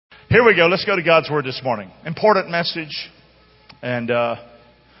Here we go. Let's go to God's Word this morning. Important message. And I'm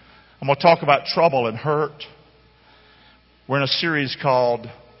going to talk about trouble and hurt. We're in a series called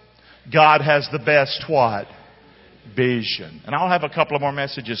God Has the Best What? Vision. And I'll have a couple of more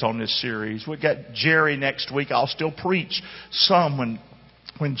messages on this series. We've got Jerry next week. I'll still preach some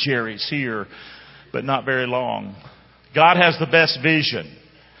when Jerry's here, but not very long. God has the best vision.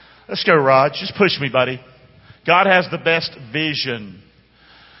 Let's go, Rod. Just push me, buddy. God has the best vision.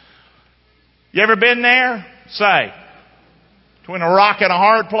 You ever been there? Say. Between a rock and a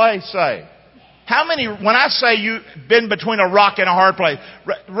hard place? Say. How many, when I say you've been between a rock and a hard place,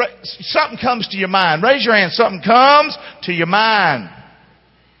 something comes to your mind. Raise your hand. Something comes to your mind.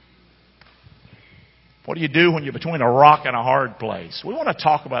 What do you do when you're between a rock and a hard place? We want to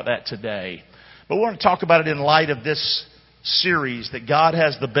talk about that today. But we want to talk about it in light of this series, that God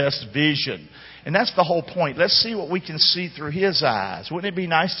has the best vision. And that's the whole point. Let's see what we can see through His eyes. Wouldn't it be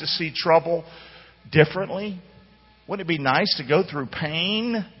nice to see trouble differently? Wouldn't it be nice to go through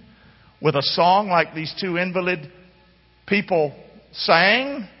pain with a song like these two invalid people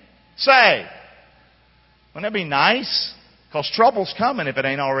sang? Say. Wouldn't that be nice? Because trouble's coming if it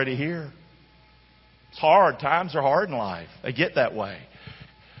ain't already here. It's hard. Times are hard in life. They get that way.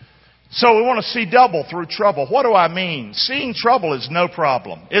 So we want to see double through trouble. What do I mean? Seeing trouble is no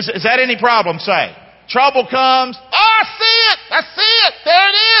problem. Is that any problem? Say. Trouble comes. Oh, I see it. I see it. There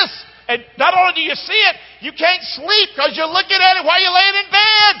it is. And not only do you see it, you can't sleep because you're looking at it while you're laying in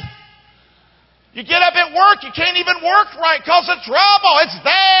bed. You get up at work, you can't even work right because of trouble. It's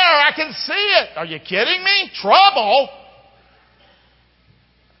there. I can see it. Are you kidding me? Trouble?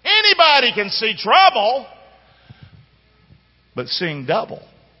 Anybody can see trouble. But seeing double.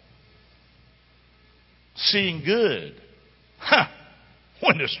 Seeing good.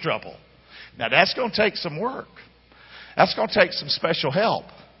 When there's trouble. Now that's going to take some work. That's going to take some special help.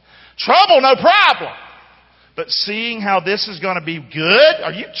 Trouble, no problem. But seeing how this is going to be good?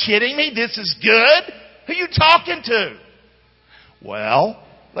 Are you kidding me? This is good? Who are you talking to? Well,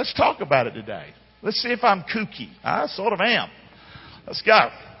 let's talk about it today. Let's see if I'm kooky. I sort of am. Let's go.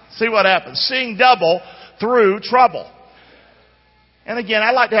 See what happens. Seeing double through trouble. And again,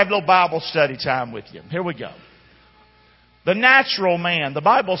 I'd like to have a little Bible study time with you. Here we go. The natural man. The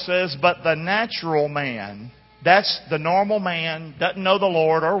Bible says, but the natural man, that's the normal man, doesn't know the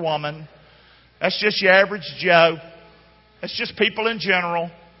Lord or woman. That's just your average Joe. That's just people in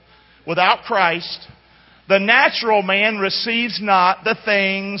general. Without Christ. The natural man receives not the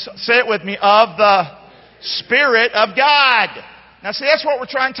things, say it with me, of the Spirit of God. Now see, that's what we're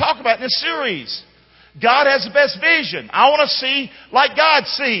trying to talk about in this series. God has the best vision. I want to see like God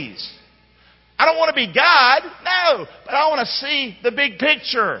sees. I don't want to be God, no, but I want to see the big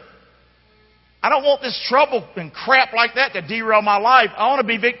picture. I don't want this trouble and crap like that to derail my life. I want to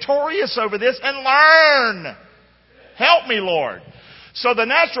be victorious over this and learn. Help me, Lord. So the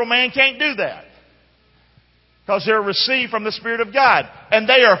natural man can't do that. Because they're received from the Spirit of God. And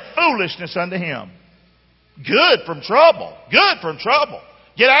they are foolishness unto him. Good from trouble. Good from trouble.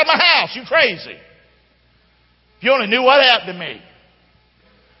 Get out of my house. You crazy. If you only knew what happened to me.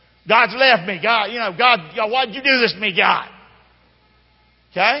 God's left me. God, why'd you do this to me, God?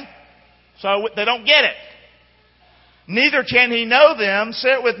 Okay? So they don't get it. Neither can he know them,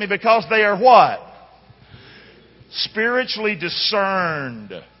 say it with me, because they are what? Spiritually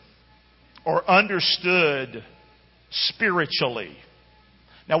discerned or understood spiritually.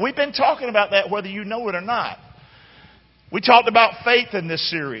 Now we've been talking about that whether you know it or not. We talked about faith in this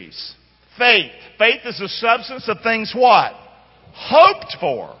series. Faith. Faith is the substance of things what? Hoped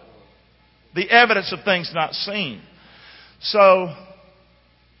for. The evidence of things not seen. So,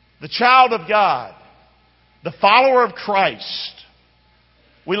 the child of God, the follower of Christ,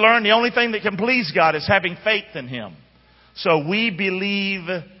 we learn the only thing that can please God is having faith in Him. So we believe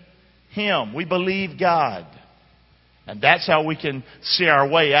Him. We believe God. And that's how we can see our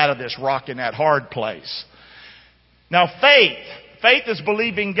way out of this rock in that hard place. Now faith is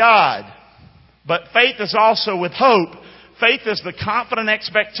believing God. But faith is also with hope. Faith is the confident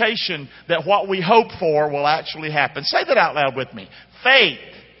expectation that what we hope for will actually happen. Say that out loud with me. Faith,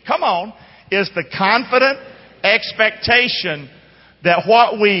 come on, is the confident expectation that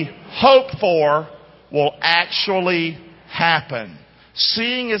what we hope for will actually happen.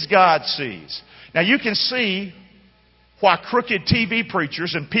 Seeing as God sees. Now you can see why crooked TV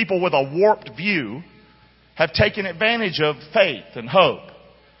preachers and people with a warped view have taken advantage of faith and hope.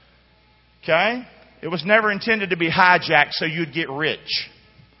 Okay? It was never intended to be hijacked so you'd get rich.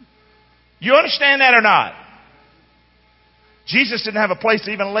 You understand that or not? Jesus didn't have a place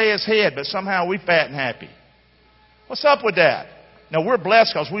to even lay His head, but somehow we fat and happy. What's up with that? Now, we're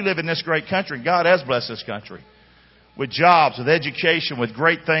blessed because we live in this great country, and God has blessed this country with jobs, with education, with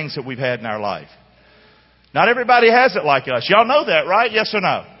great things that we've had in our life. Not everybody has it like us. Y'all know that, right? Yes or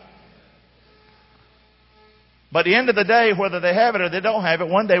no? But at the end of the day, whether they have it or they don't have it,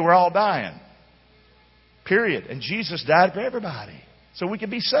 one day we're all dying. Period. And Jesus died for everybody, so we can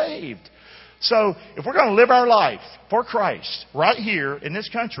be saved. So if we're going to live our life for Christ right here in this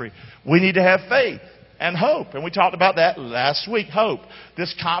country, we need to have faith and hope. And we talked about that last week. Hope.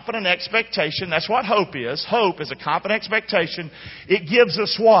 This confident expectation. That's what hope is. Hope is a confident expectation. It gives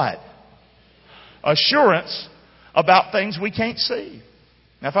us what? Assurance about things we can't see.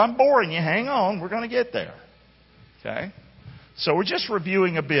 Now, if I'm boring you, hang on. We're going to get there. Okay? So we're just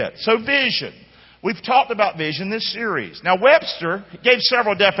reviewing a bit. So vision. We've talked about vision this series. Now, Webster gave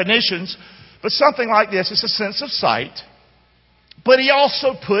several definitions, but something like this is a sense of sight. But he also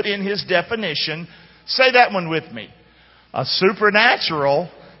put in his definition, say that one with me, a supernatural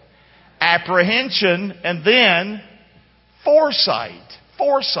apprehension and then foresight.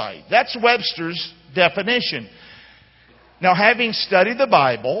 Foresight. That's Webster's definition. Now, having studied the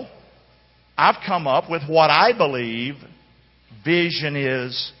Bible, I've come up with what I believe vision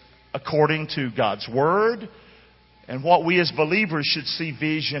is according to God's Word and what we as believers should see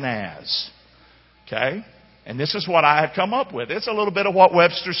vision as. Okay? And this is what I have come up with. It's a little bit of what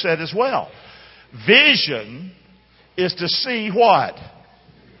Webster said as well. Vision is to see what?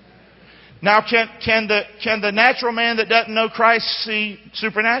 Now, can the natural man that doesn't know Christ see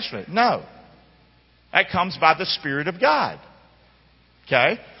supernaturally? No. That comes by the Spirit of God.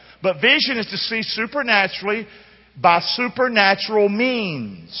 Okay? But vision is to see supernaturally by supernatural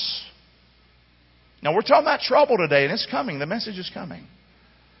means. Now, we're talking about trouble today, and it's coming. The message is coming.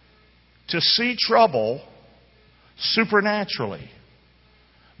 To see trouble supernaturally.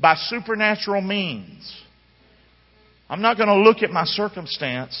 By supernatural means. I'm not going to look at my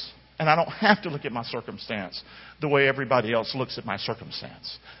circumstance, and I don't have to look at my circumstance the way everybody else looks at my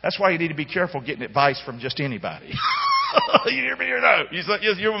circumstance. That's why you need to be careful getting advice from just anybody. You hear me or no? You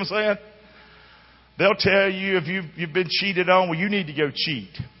hear what I'm saying? They'll tell you if you've been cheated on, well, you need to go cheat.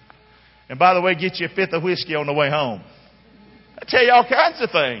 And by the way, get you a fifth of whiskey on the way home. I tell you all kinds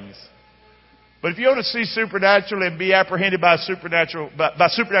of things. But if you want to see supernatural and be apprehended by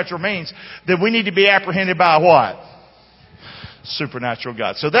supernatural means, then we need to be apprehended by what? Supernatural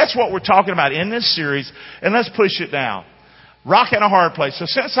God. So that's what we're talking about in this series. And let's push it down. Rock in a hard place. So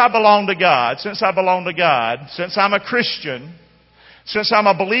since I belong to God, since I'm a Christian, since I'm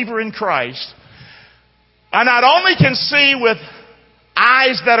a believer in Christ, I not only can see with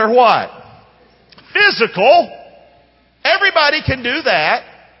eyes that are what? Physical. Everybody can do that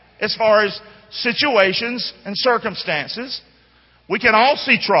as far as situations and circumstances. We can all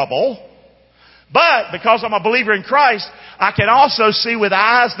see trouble. But because I'm a believer in Christ, I can also see with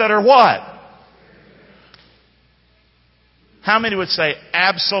eyes that are what? How many would say,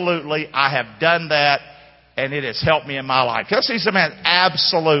 absolutely, I have done that and it has helped me in my life? Let's see some hands.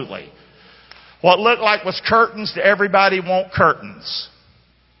 Absolutely. What looked like was curtains to everybody want curtains.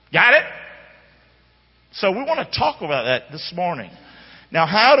 Got it? So we want to talk about that this morning. Now,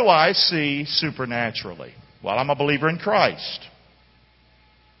 how do I see supernaturally? Well, I'm a believer in Christ.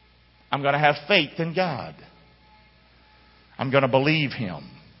 I'm going to have faith in God. I'm going to believe Him.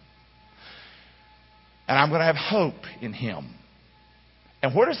 And I'm going to have hope in Him.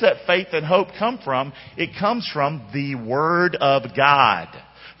 And where does that faith and hope come from? It comes from the Word of God.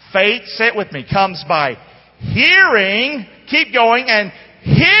 Faith, say it with me, comes by hearing, keep going, and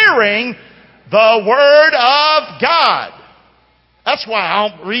hearing the Word of God. That's why I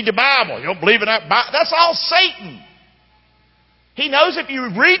don't read the Bible. You don't believe in that Bible. That's all Satan. He knows if you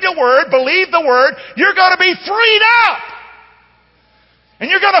read the Word, believe the Word, you're going to be freed up. And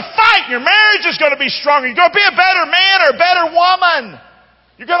you're going to fight. Your marriage is going to be stronger. You're going to be a better man or a better woman.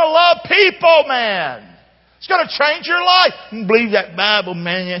 You're going to love people, man. It's going to change your life. You believe that Bible,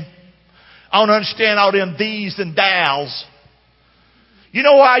 man. I don't understand all them these and thous. You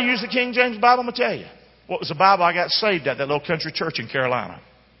know why I use the King James Bible? I'm going to tell you. What was the Bible I got saved at that little country church in Carolina?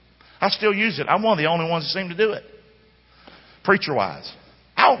 I still use it. I'm one of the only ones that seem to do it. Preacher-wise.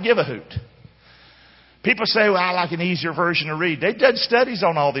 I don't give a hoot. People say, well, I like an easier version to read. They've done studies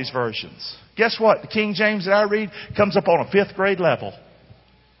on all these versions. Guess what? The King James that I read comes up on a 5th grade level.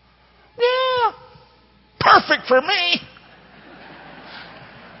 Yeah. Perfect for me.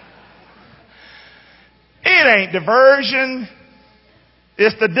 It ain't diversion.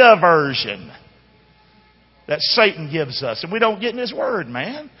 It's the diversion that Satan gives us. And we don't get in His Word,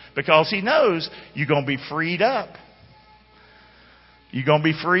 man. Because he knows you're going to be freed up. You're going to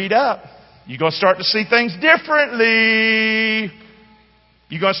be freed up. You're going to start to see things differently.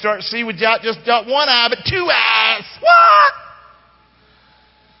 You're going to start to see with just one eye, but two eyes. What?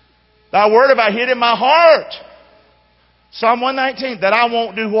 Thy word have I hid in my heart. Psalm 119, that I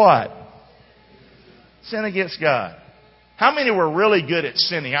won't do what? Sin against God. How many were really good at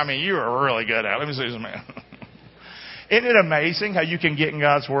sinning? I mean, you were really good at it. Let me see this man. Isn't it amazing how you can get in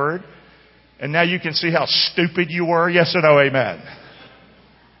God's word? And now you can see how stupid you were? Yes or no, amen?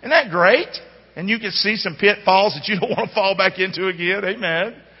 Isn't that great? And you can see some pitfalls that you don't want to fall back into again.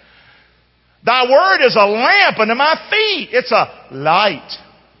 Amen. Thy word is a lamp unto my feet. It's a light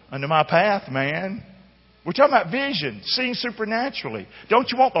unto my path, man. We're talking about vision, seeing supernaturally.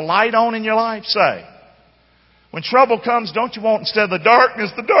 Don't you want the light on in your life? Say. When trouble comes, don't you want, instead of the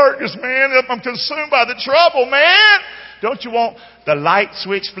darkness, man, I'm consumed by the trouble, man. Don't you want the light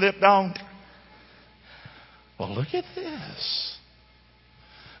switch flipped on? Well, look at this.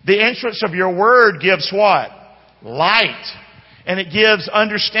 The entrance of your word gives what? Light. And it gives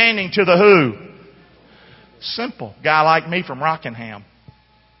understanding to the who? Simple. Guy like me from Rockingham.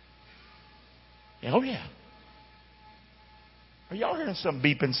 Oh, yeah. Are y'all hearing some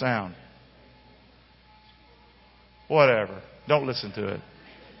beeping sound? Whatever. Don't listen to it.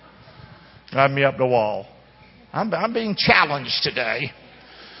 Drive me up the wall. I'm being challenged today.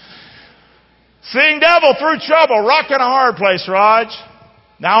 Seeing devil through trouble, rock in a hard place, Raj.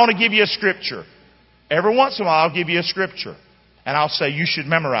 Now I want to give you a scripture. Every once in a while I'll give you a scripture. And I'll say you should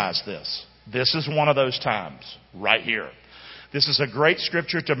memorize this. This is one of those times. Right here. This is a great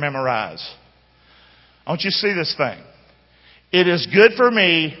scripture to memorize. I want you to see this thing. It is good for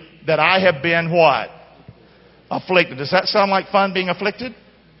me that I have been what? Afflicted. Does that sound like fun, being afflicted?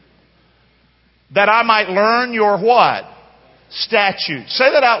 That I might learn your what? Statutes.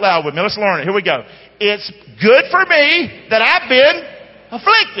 Say that out loud with me. Let's learn it. Here we go. It's good for me that I've been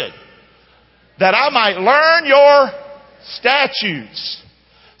afflicted. That I might learn your statutes.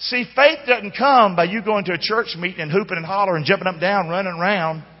 See, faith doesn't come by you going to a church meeting and hooping and hollering, jumping up and down, running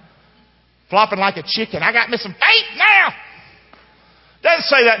around, flopping like a chicken. I got me some faith now. Doesn't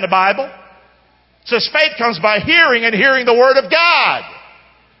say that in the Bible. It says faith comes by hearing and hearing the Word of God.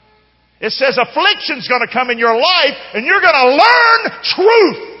 It says affliction's going to come in your life and you're going to learn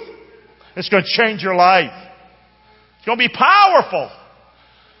truth. It's going to change your life. It's going to be powerful.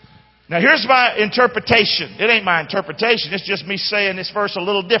 Now here's my interpretation. It ain't my interpretation. It's just me saying this verse a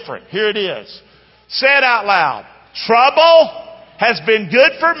little different. Here it is. Say it out loud. Trouble has been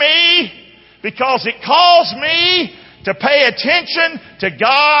good for me because it calls me to pay attention to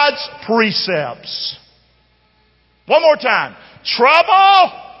God's precepts. One more time.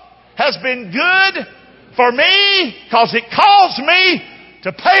 Trouble has been good for me because it calls me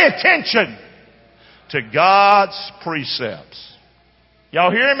to pay attention to God's precepts.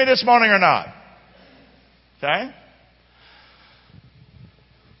 Y'all hearing me this morning or not? Okay?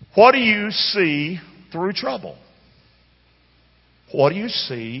 What do you see through trouble? What do you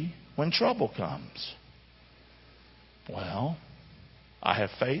see when trouble comes? Well, I have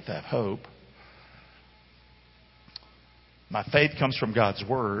faith, I have hope. My faith comes from God's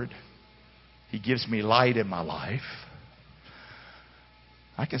Word. He gives me light in my life.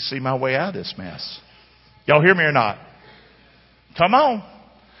 I can see my way out of this mess. Y'all hear me or not? Come on.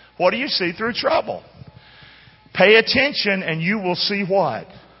 What do you see through trouble? Pay attention and you will see what?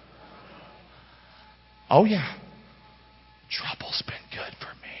 Oh yeah. Trouble's been good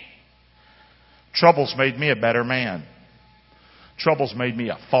for me. Trouble's made me a better man. Trouble's made me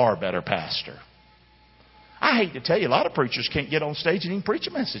a far better pastor. I hate to tell you, a lot of preachers can't get on stage and even preach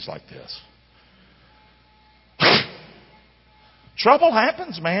a message like this. Trouble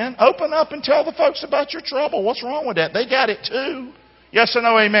happens, man. Open up and tell the folks about your trouble. What's wrong with that? They got it too. Yes or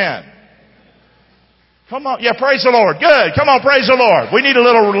no, amen? Come on. Yeah, praise the Lord. Good. Come on, praise the Lord. We need a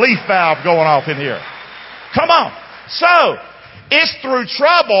little relief valve going off in here. Come on. So, it's through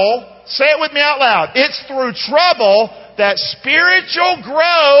trouble. Say it with me out loud. It's through trouble that spiritual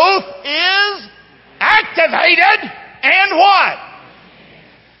growth is activated and what?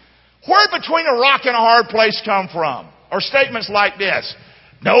 Where between a rock and a hard place come from? Or statements like this.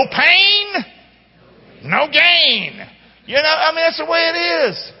 No pain, no gain. You know, I mean, that's the way it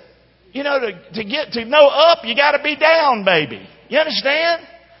is. You know, to get to know up, you got to be down, baby. You understand?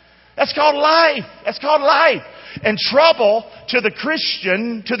 That's called life. That's called life. And trouble to the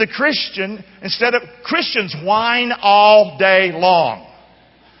Christian, instead of Christians whine all day long.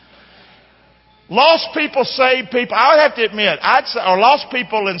 Lost people, saved people, I would have to admit, or lost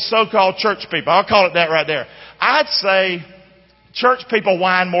people and so-called church people, I'll call it that right there. I'd say church people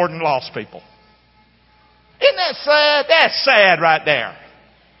whine more than lost people. Isn't that sad? That's sad right there.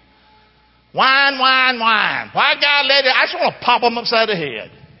 Whine, whine, whine. Why God let it? I just want to pop them upside the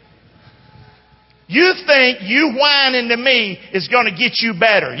head. You think you whining to me is going to get you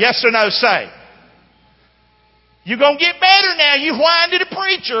better? Yes or no? Say. You're going to get better now. You whine to the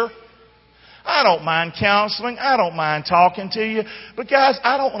preacher. I don't mind counseling. I don't mind talking to you. But guys,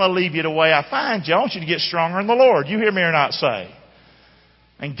 I don't want to leave you the way I find you. I want you to get stronger in the Lord. You hear me or not? Say.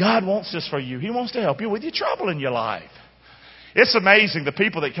 And God wants this for you. He wants to help you with your trouble in your life. It's amazing the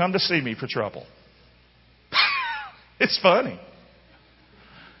people that come to see me for trouble. It's funny.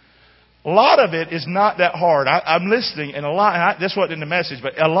 A lot of it is not that hard. I'm listening, and this wasn't in the message,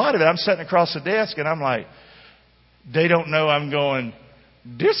 but a lot of it, I'm sitting across the desk, and I'm like, they don't know I'm going,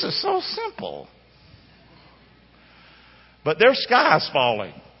 this is so simple. But their sky's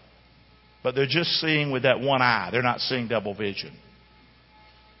falling. But they're just seeing with that one eye. They're not seeing double vision.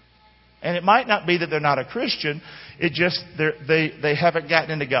 And it might not be that they're not a Christian. It just, they haven't gotten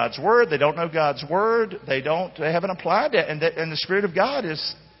into God's Word. They don't know God's Word. They haven't applied that. And the Spirit of God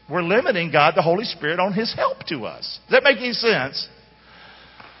is, we're limiting God, the Holy Spirit, on His help to us. Does that make any sense?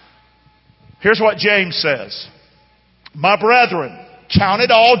 Here's what James says. My brethren, count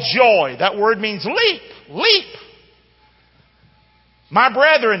it all joy. That word means leap. Leap. My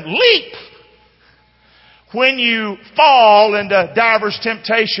brethren, leap. When you fall into divers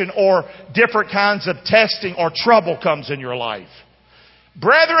temptation or different kinds of testing or trouble comes in your life.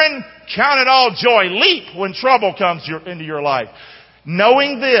 Brethren, count it all joy. Leap when trouble comes into your life.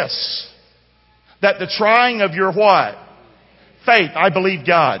 Knowing this, that the trying of your what? Faith. I believe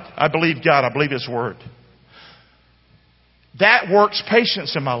God. I believe God. I believe His Word. That works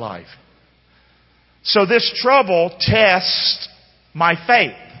patience in my life. So this trouble tests my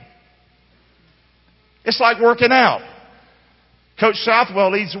faith. It's like working out. Coach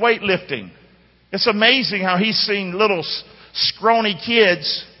Southwell leads weightlifting. It's amazing how he's seen little scrawny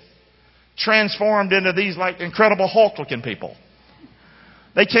kids transformed into these like incredible Hulk-looking people.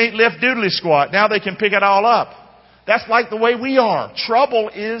 They can't lift doodly squat. Now they can pick it all up. That's like the way we are. Trouble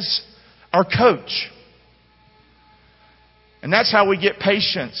is our coach. And that's how we get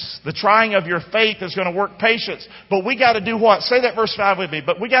patience. The trying of your faith is going to work patience. But we got to do what? Say that verse 5 with me.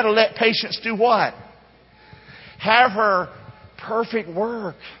 But we got to let patience do what? Have her perfect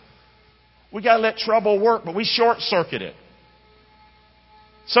work. We got to let trouble work, but we short circuit it.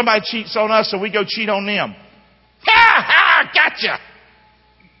 Somebody cheats on us, so we go cheat on them. Ha ha! Gotcha!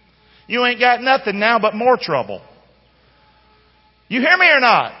 You ain't got nothing now but more trouble. You hear me or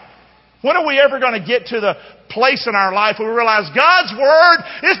not? When are we ever going to get to the place in our life where we realize God's Word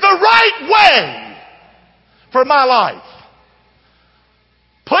is the right way for my life?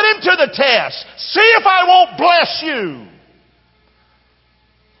 Put Him to the test. See if I won't bless you.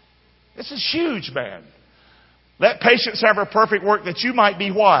 This is huge, man. Let patience have her perfect work that you might be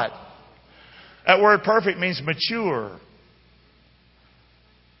what? That word perfect means mature.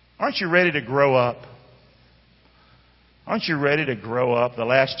 Aren't you ready to grow up? Aren't you ready to grow up the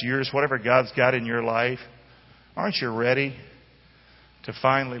last years, whatever God's got in your life? Aren't you ready to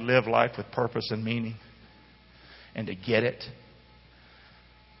finally live life with purpose and meaning and to get it?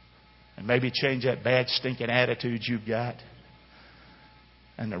 And maybe change that bad, stinking attitude you've got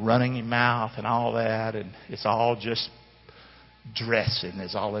and the running your mouth and all that. And it's all just dressing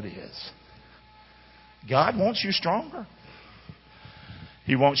is all it is. God wants you stronger.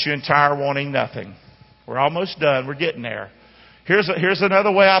 He wants you entire, wanting nothing. We're almost done. We're getting there. Here's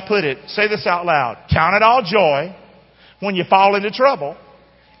another way I put it. Say this out loud. Count it all joy when you fall into trouble.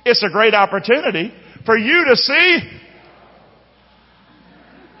 It's a great opportunity for you to see.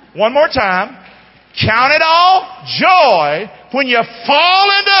 One more time. Count it all joy when you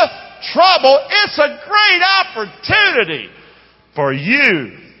fall into trouble. It's a great opportunity for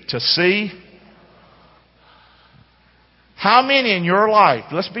you to see. How many in your life,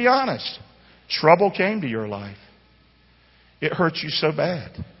 let's be honest, trouble came to your life. It hurt you so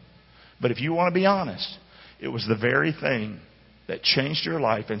bad. But if you want to be honest, it was the very thing that changed your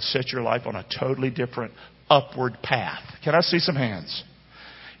life and set your life on a totally different upward path. Can I see some hands?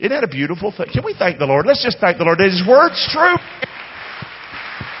 Isn't that a beautiful thing? Can we thank the Lord? Let's just thank the Lord. Is His Word's true?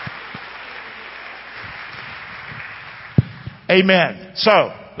 Amen.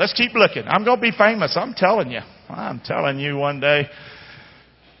 So, let's keep looking. I'm going to be famous. I'm telling you. I'm telling you one day.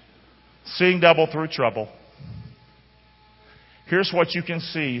 Seeing double through trouble. Here's what you can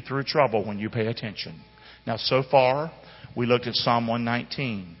see through trouble when you pay attention. Now, so far, we looked at Psalm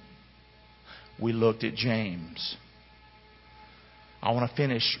 119. We looked at James. I want to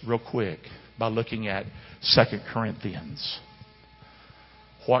finish real quick by looking at 2 Corinthians.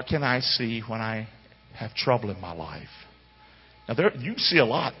 What can I see when I have trouble in my life? Now, you see a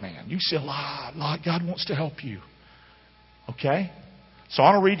lot, man. You see a lot. God wants to help you. Okay? So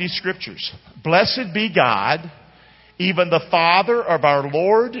I want to read these scriptures. Blessed be God, even the Father of our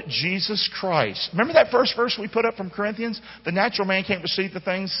Lord Jesus Christ. Remember that first verse we put up from Corinthians? The natural man can't receive the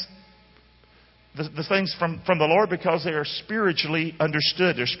things from the Lord because they are spiritually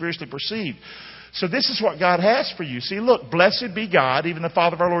understood. They're spiritually perceived. So this is what God has for you. See, look, blessed be God, even the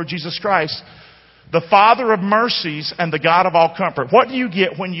Father of our Lord Jesus Christ, the Father of mercies and the God of all comfort. What do you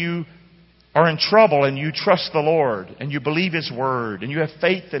get when you are in trouble and you trust the Lord and you believe His Word and you have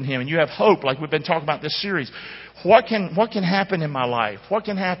faith in Him and you have hope, like we've been talking about this series? What can happen in my life? What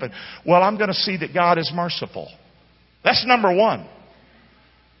can happen? Well, I'm going to see that God is merciful. That's number one.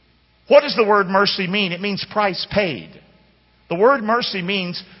 What does the word mercy mean? It means price paid. The word mercy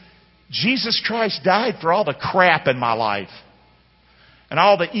means Jesus Christ died for all the crap in my life and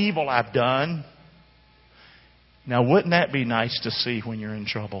all the evil I've done. Now, wouldn't that be nice to see when you're in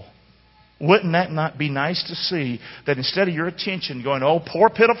trouble? Wouldn't that not be nice to see that instead of your attention going, oh, poor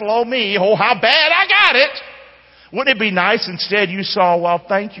pitiful old me, oh, how bad I got it. Wouldn't it be nice instead you saw, well,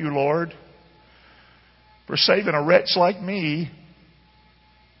 thank you, Lord, for saving a wretch like me.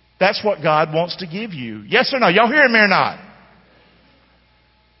 That's what God wants to give you. Yes or no? Y'all hearing me or not?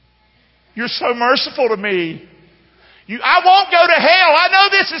 You're so merciful to me. I won't go to hell. I know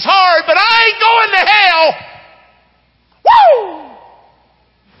this is hard, but I ain't going to hell. Woo!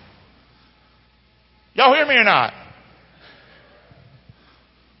 Y'all hear me or not?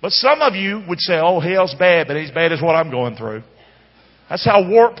 But some of you would say, oh, hell's bad, but it's bad as what I'm going through. That's how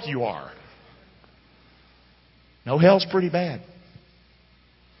warped you are. No, hell's pretty bad.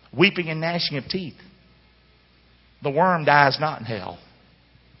 Weeping and gnashing of teeth. The worm dies not in hell.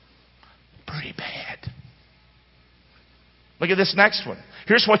 Pretty bad. Look at this next one.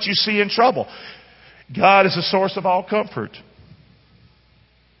 Here's what you see in trouble. God is the source of all comfort.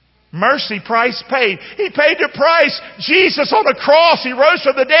 Mercy, price paid. He paid the price. Jesus on the cross, He rose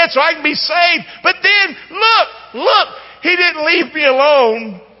from the dead so I can be saved. But then, look, He didn't leave me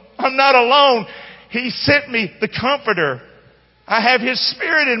alone. I'm not alone. He sent me the Comforter. I have His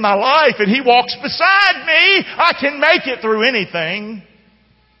Spirit in my life and He walks beside me. I can make it through anything.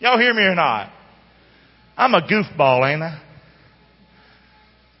 Y'all hear me or not? I'm a goofball, ain't I?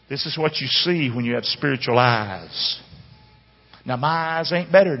 This is what you see when you have spiritual eyes. Now, my eyes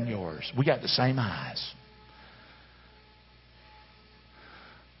ain't better than yours. We got the same eyes.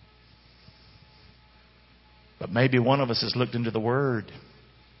 But maybe one of us has looked into the Word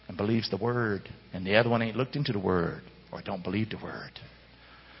and believes the Word, and the other one ain't looked into the Word or don't believe the Word.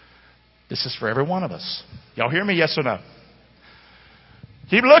 This is for every one of us. Y'all hear me? Yes or no?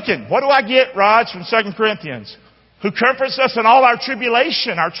 Keep looking. What do I get, Raj, from 2 Corinthians? Who comforts us in all our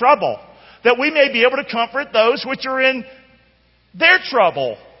tribulation, our trouble, that we may be able to comfort those which are in their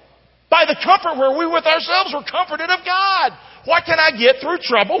trouble. By the comfort where we with ourselves were comforted of God. What can I get through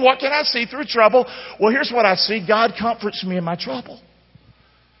trouble? What can I see through trouble? Well, here's what I see. God comforts me in my trouble.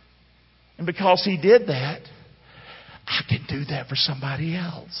 And because He did that, I can do that for somebody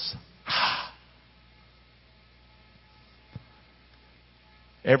else.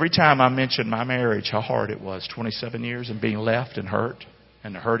 Every time I mention my marriage, how hard it was, 27 years and being left and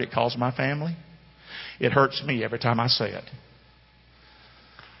the hurt it caused my family, it hurts me every time I say it.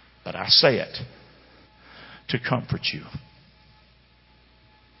 But I say it to comfort you.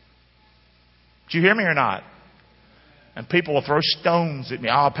 Did you hear me or not? And people will throw stones at me.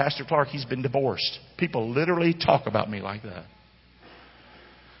 Oh, Pastor Clark, he's been divorced. People literally talk about me like that.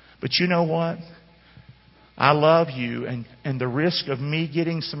 But you know what? I love you, and the risk of me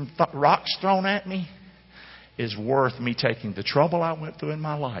getting some rocks thrown at me is worth me taking the trouble I went through in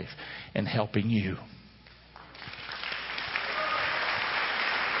my life and helping you.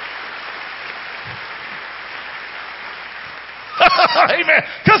 Amen.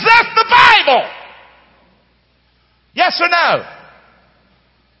 Because that's the Bible. Yes or no?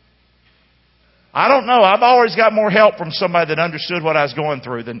 I don't know. I've always got more help from somebody that understood what I was going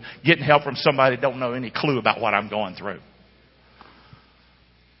through than getting help from somebody that don't know any clue about what I'm going through.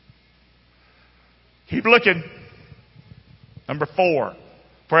 Keep looking. Number 4.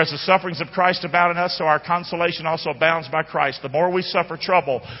 For as the sufferings of Christ abound in us, so our consolation also abounds by Christ. The more we suffer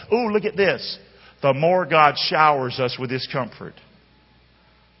trouble, look at this. The more God showers us with His comfort.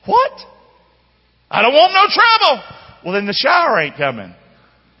 What? I don't want no trouble. Well, then the shower ain't coming.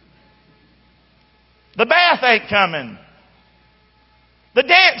 The bath ain't coming. The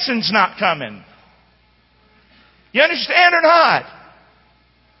dancing's not coming. You understand or not?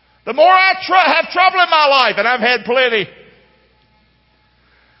 The more I have trouble in my life, and I've had plenty,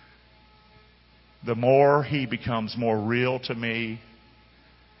 the more He becomes more real to me.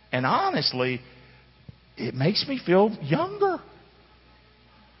 And honestly, it makes me feel younger.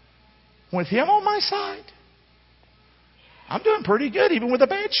 With Him on my side, I'm doing pretty good, even with a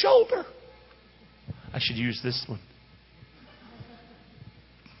bad shoulder. I should use this one.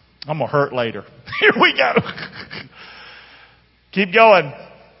 I'm going to hurt later. Here we go. Keep going.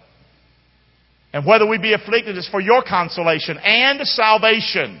 And whether we be afflicted is for your consolation and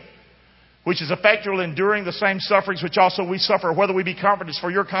salvation, which is effectual, enduring the same sufferings which also we suffer. Whether we be comforted is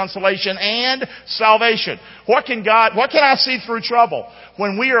for your consolation and salvation. What can I see through trouble?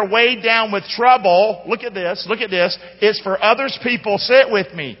 When we are weighed down with trouble, look at this, it's for others people, say it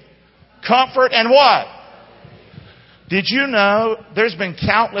with me, comfort and what? Did you know there's been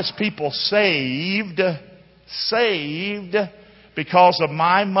countless people saved because of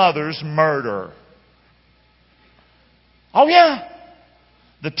my mother's murder? Oh yeah.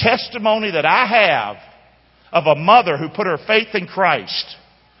 The testimony that I have of a mother who put her faith in Christ,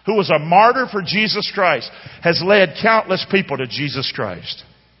 who was a martyr for Jesus Christ, has led countless people to Jesus Christ.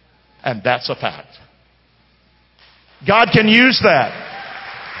 And that's a fact. God can use that.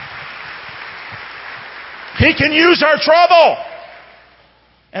 He can use our trouble.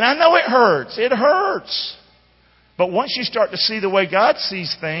 And I know it hurts. It hurts. But once you start to see the way God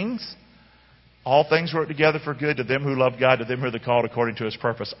sees things, all things work together for good to them who love God, to them who are called according to His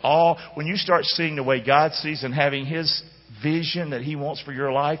purpose. When you start seeing the way God sees and having His vision that He wants for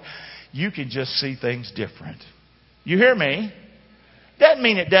your life, you can just see things different. You hear me? Doesn't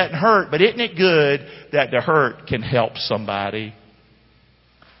mean it doesn't hurt, but isn't it good that the hurt can help somebody?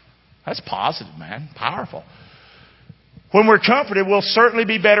 That's positive, man. Powerful. When we're comforted, we'll certainly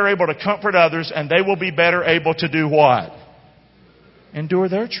be better able to comfort others, and they will be better able to do what? Endure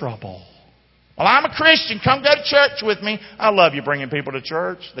their trouble. Well, I'm a Christian. Come go to church with me. I love you bringing people to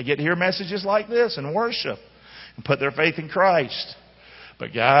church. They get to hear messages like this and worship and put their faith in Christ.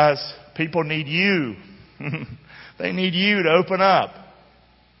 But guys, people need you. They need you to open up.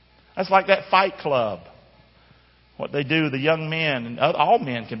 That's like that fight club. What they do, the young men, and all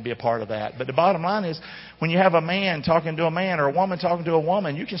men can be a part of that. But the bottom line is, when you have a man talking to a man or a woman talking to a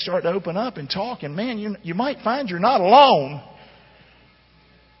woman, you can start to open up and talk. And man, you might find you're not alone.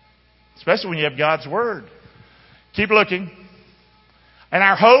 Especially when you have God's Word. Keep looking. And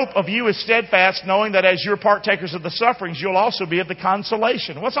our hope of you is steadfast, knowing that as you're partakers of the sufferings, you'll also be of the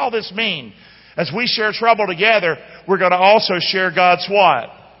consolation. What's all this mean? As we share trouble together, we're going to also share God's what?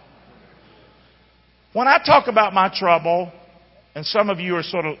 When I talk about my trouble, and some of you are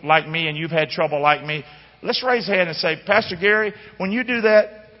sort of like me and you've had trouble like me, let's raise a hand and say, Pastor Gary, when you do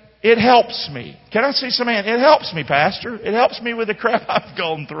that, it helps me. Can I see some hand? It helps me, Pastor. It helps me with the crap I've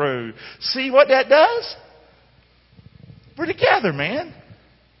gone through. See what that does? We're together, man.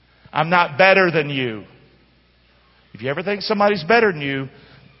 I'm not better than you. If you ever think somebody's better than you,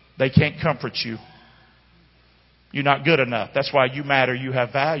 they can't comfort you. You're not good enough. That's why you matter. You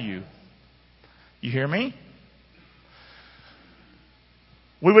have value. You hear me?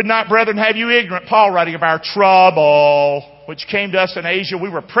 We would not, brethren, have you ignorant, Paul writing of our trouble, which came to us in Asia. We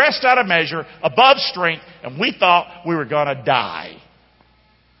were pressed out of measure, above strength, and we thought we were going to die.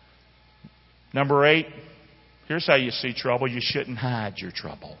 Number 8, here's how you see trouble. You shouldn't hide your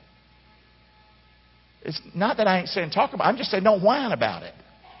trouble. It's not that I ain't saying talk about it. I'm just saying don't whine about it.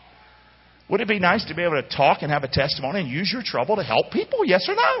 Would it be nice to be able to talk and have a testimony and use your trouble to help people? Yes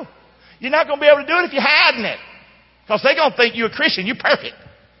or no? You're not going to be able to do it if you're hiding it. Because they're going to think you're a Christian. You're perfect.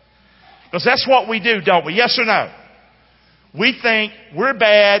 Because that's what we do, don't we? Yes or no? We think we're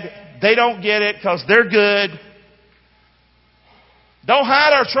bad. They don't get it because they're good. Don't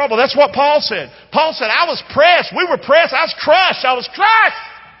hide our trouble. That's what Paul said. Paul said, I was pressed. We were pressed. I was crushed. I was crushed.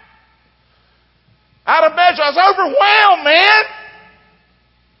 Out of measure. I was overwhelmed, man.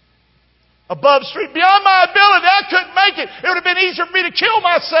 Above street. Beyond my ability. I couldn't make it. It would have been easier for me to kill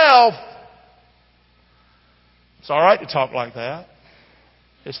myself. It's all right to talk like that.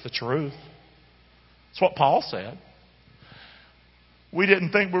 It's the truth. It's what Paul said. We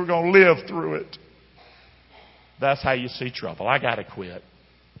didn't think we were going to live through it. That's how you see trouble. I got to quit.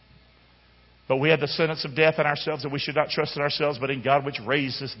 But we had the sentence of death in ourselves, that we should not trust in ourselves, but in God which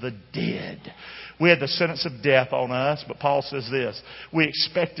raises the dead. We had the sentence of death on us, but Paul says this. We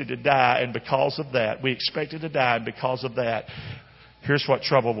expected to die, and because of that, here's what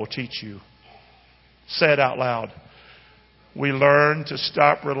trouble will teach you. Say it out loud. We learn to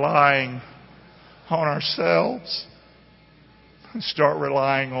stop relying on ourselves and start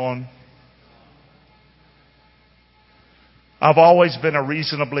relying on. I've always been a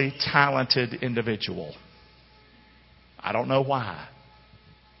reasonably talented individual. I don't know why.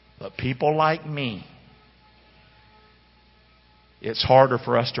 But people like me, it's harder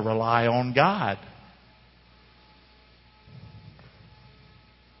for us to rely on God.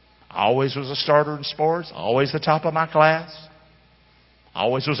 I always was a starter in sports. Always the top of my class.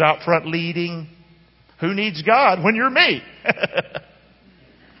 Always was out front leading. Who needs God when you're me?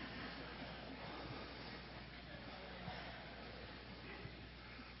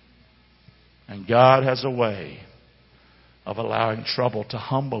 And God has a way of allowing trouble to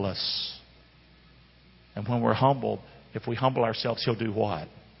humble us. And when we're humbled, if we humble ourselves, He'll do what?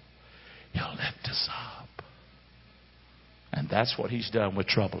 He'll lift us up. And that's what He's done with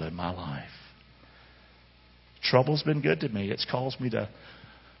trouble in my life. Trouble's been good to me. It's caused me to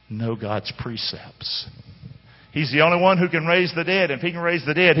know God's precepts. He's the only one who can raise the dead. If He can raise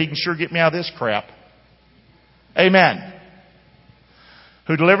the dead, He can sure get me out of this crap. Amen.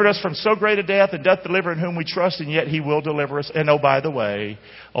 Who delivered us from so great a death and doth deliver in whom we trust, and yet He will deliver us. And oh, by the way,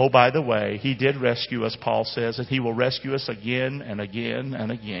 He did rescue us, Paul says, and He will rescue us again and again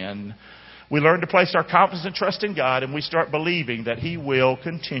and again. We learn to place our confidence and trust in God, and we start believing that He will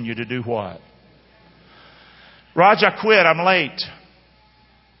continue to do what? Raj, I quit. I'm late.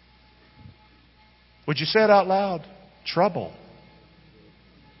 Would you say it out loud? Trouble.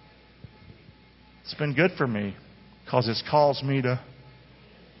 It's been good for me because it's caused me to...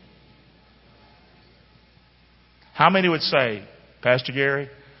 How many would say, Pastor Gary,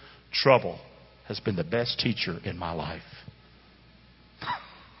 trouble has been the best teacher in my life?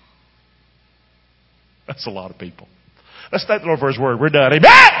 That's a lot of people. Let's thank the Lord for His word. We're done.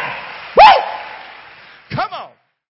 Amen!